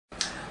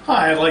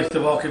Hi, I'd like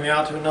to welcome you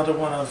out to another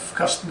one of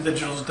Custom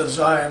Digital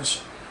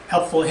Design's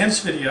Helpful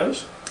Hints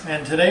videos.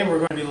 And today we're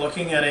going to be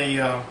looking at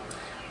a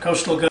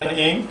Coastal Gun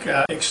Inc.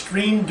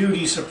 Extreme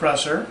Duty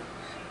Suppressor.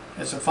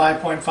 It's a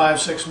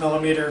 5.56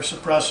 millimeter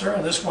suppressor,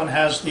 and this one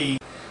has the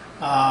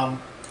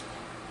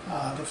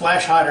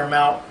flash hider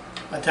mount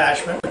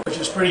attachment, which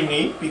is pretty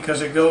neat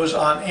because it goes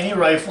on any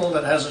rifle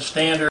that has a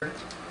standard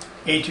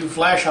A2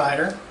 flash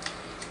hider,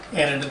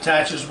 and it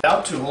attaches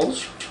without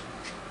tools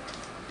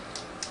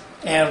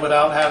and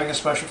without having a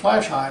special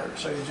flash hider.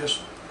 So you just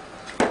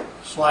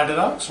slide it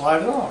up,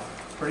 slide it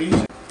off. Pretty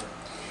easy.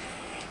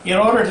 In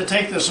order to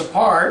take this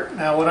apart,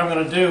 now what I'm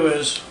going to do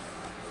is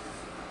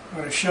I'm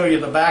going to show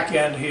you the back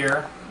end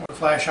here where the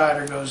flash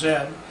hider goes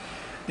in.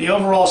 The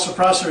overall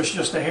suppressor is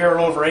just a hair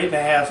over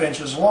 8.5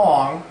 inches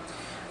long,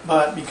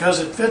 but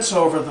because it fits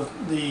over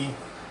the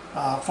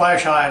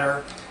flash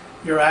hider,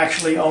 you're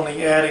actually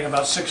only adding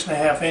about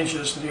 6.5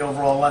 inches to the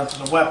overall length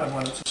of the weapon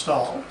when it's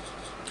installed.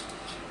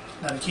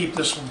 Now, to keep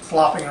this from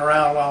flopping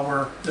around while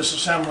we're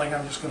disassembling,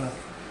 I'm just going to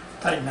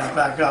tighten that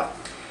back up.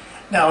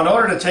 Now, in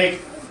order to take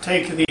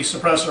the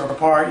suppressor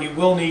apart, you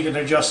will need an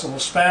adjustable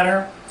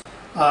spanner,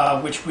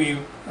 which we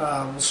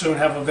will soon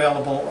have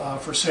available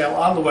for sale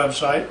on the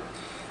website.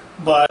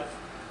 But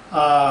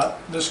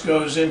this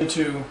goes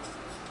into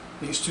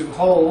these two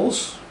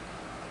holes,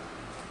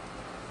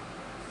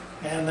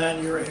 and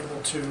then you're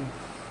able to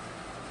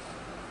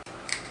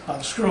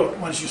unscrew it.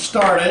 Once you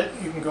start it,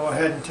 you can go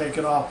ahead and take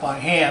it off by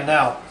hand.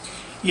 Now,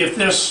 if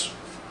this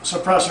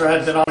suppressor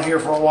had been on here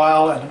for a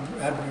while and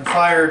had been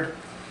fired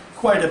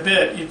quite a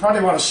bit, you'd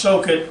probably want to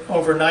soak it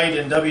overnight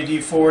in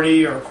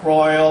WD-40 or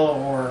Croil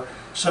or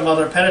some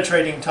other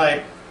penetrating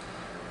type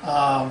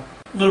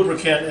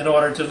lubricant in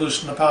order to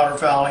loosen the powder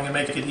fouling and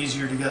make it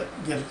easier to get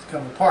it to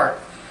come apart.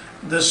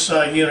 This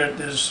unit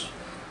is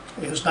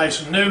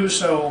nice and new,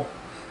 so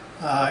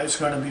it's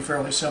going to be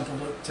fairly simple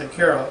to take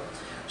care of.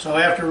 So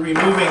after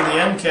removing the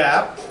end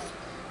cap,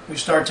 we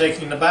start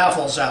taking the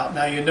baffles out.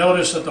 Now you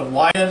notice that the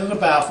wide end of the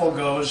baffle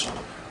goes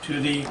to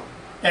the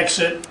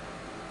exit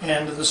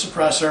end of the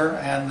suppressor,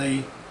 and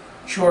the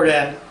short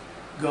end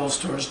goes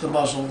towards the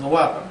muzzle of the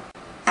weapon.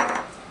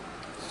 We're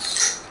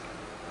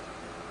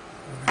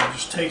going to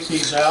just take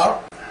these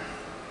out.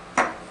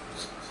 And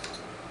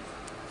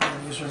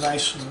these are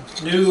nice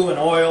and new and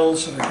oiled,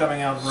 so they're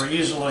coming out very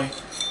easily.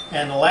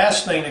 And the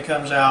last thing that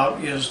comes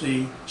out is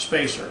the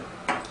spacer.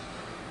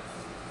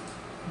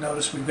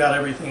 Notice we've got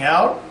everything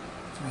out.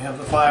 We have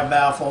the 5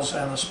 baffles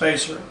and the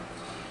spacer.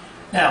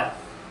 Now,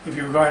 if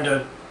you were going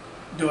to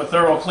do a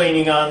thorough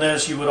cleaning on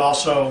this, you would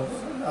also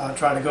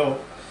try to go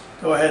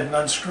ahead and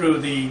unscrew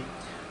the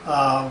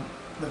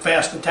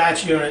fast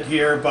attach unit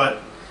here, but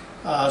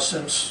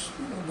since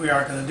we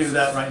aren't going to do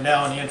that right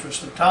now in the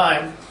interest of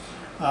time,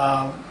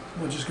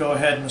 we'll just go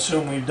ahead and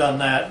assume we've done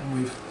that, and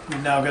we've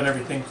now got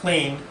everything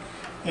cleaned,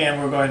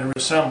 and we're going to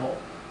reassemble.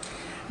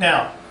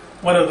 Now,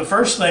 one of the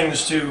first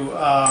things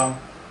to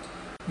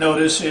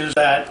notice is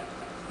that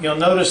you'll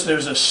notice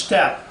there's a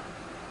step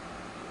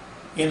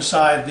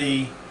inside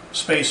the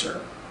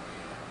spacer.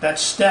 That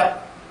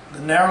step,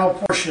 the narrow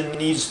portion,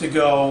 needs to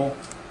go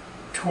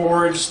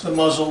towards the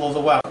muzzle of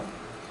the weapon.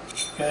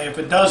 Okay, if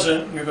it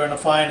doesn't, you're going to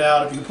find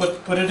out if you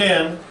put it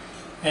in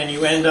and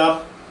you end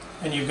up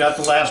and you've got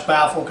the last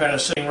baffle kind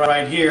of sitting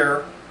right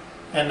here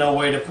and no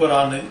way to put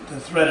on the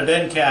threaded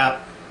end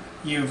cap,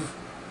 you've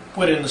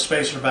put in the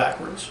spacer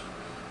backwards.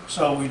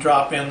 So we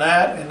drop in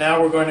that, and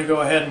now we're going to go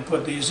ahead and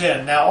put these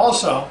in. Now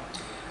also,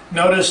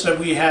 notice that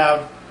we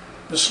have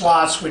the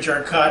slots which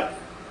are cut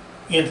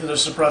into the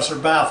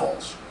suppressor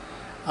baffles.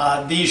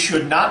 These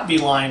should not be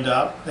lined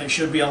up. They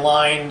should be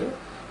aligned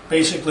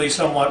basically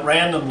somewhat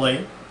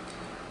randomly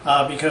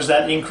because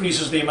that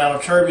increases the amount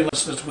of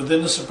turbulence that's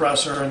within the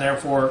suppressor, and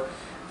therefore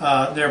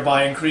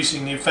thereby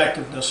increasing the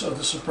effectiveness of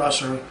the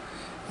suppressor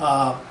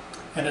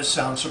and its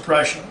sound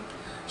suppression.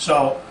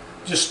 So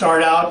just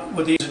start out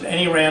with these in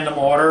any random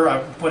order.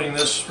 I'm putting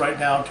this right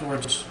now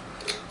towards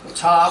the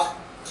top.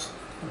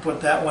 And put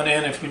that one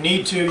in. If you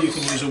need to, you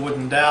can use a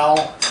wooden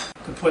dowel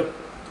to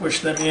push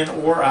them in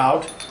or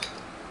out.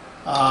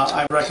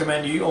 I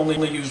recommend you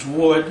only use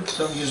wood.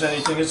 Don't use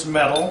anything that's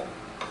metal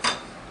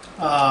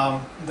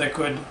that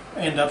could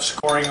end up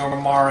scoring or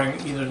marring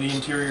either the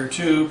interior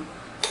tube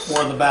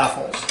or the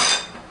baffles.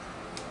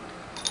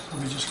 So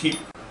we just keep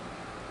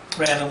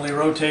randomly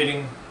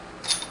rotating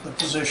the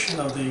position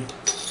of the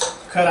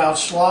cutout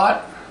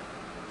slot,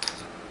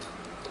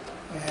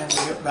 and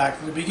we get back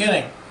to the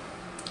beginning.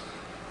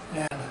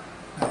 And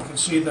you can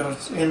see that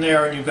it's in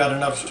there and you've got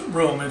enough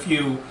room. If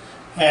you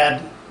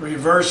had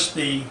reversed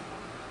the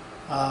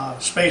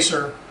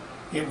spacer,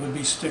 it would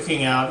be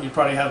sticking out. You'd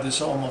probably have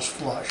this almost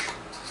flush.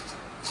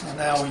 And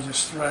now we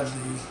just thread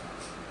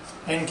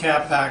the end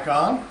cap back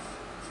on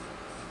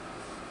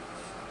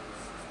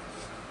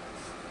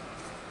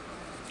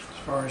as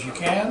far as you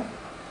can.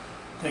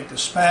 Take the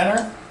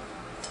spanner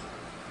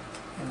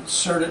and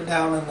insert it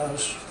down in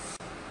those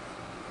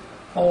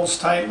holes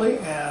tightly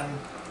and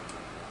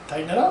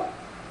tighten it up.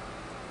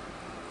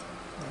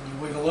 And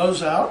you wiggle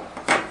those out.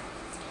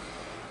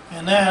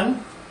 And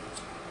then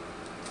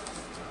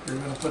You're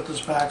going to put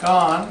this back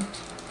on.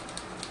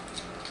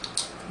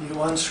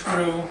 You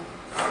unscrew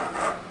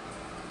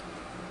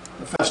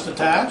the fest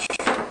attach,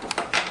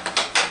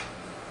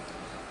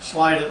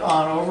 slide it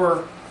on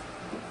over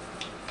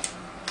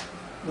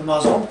the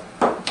muzzle,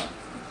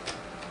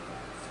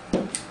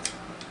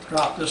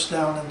 drop this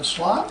down in the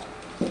slot,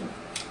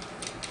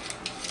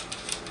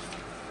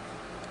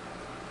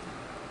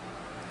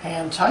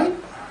 hand tight,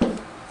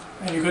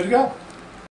 and you're good to go.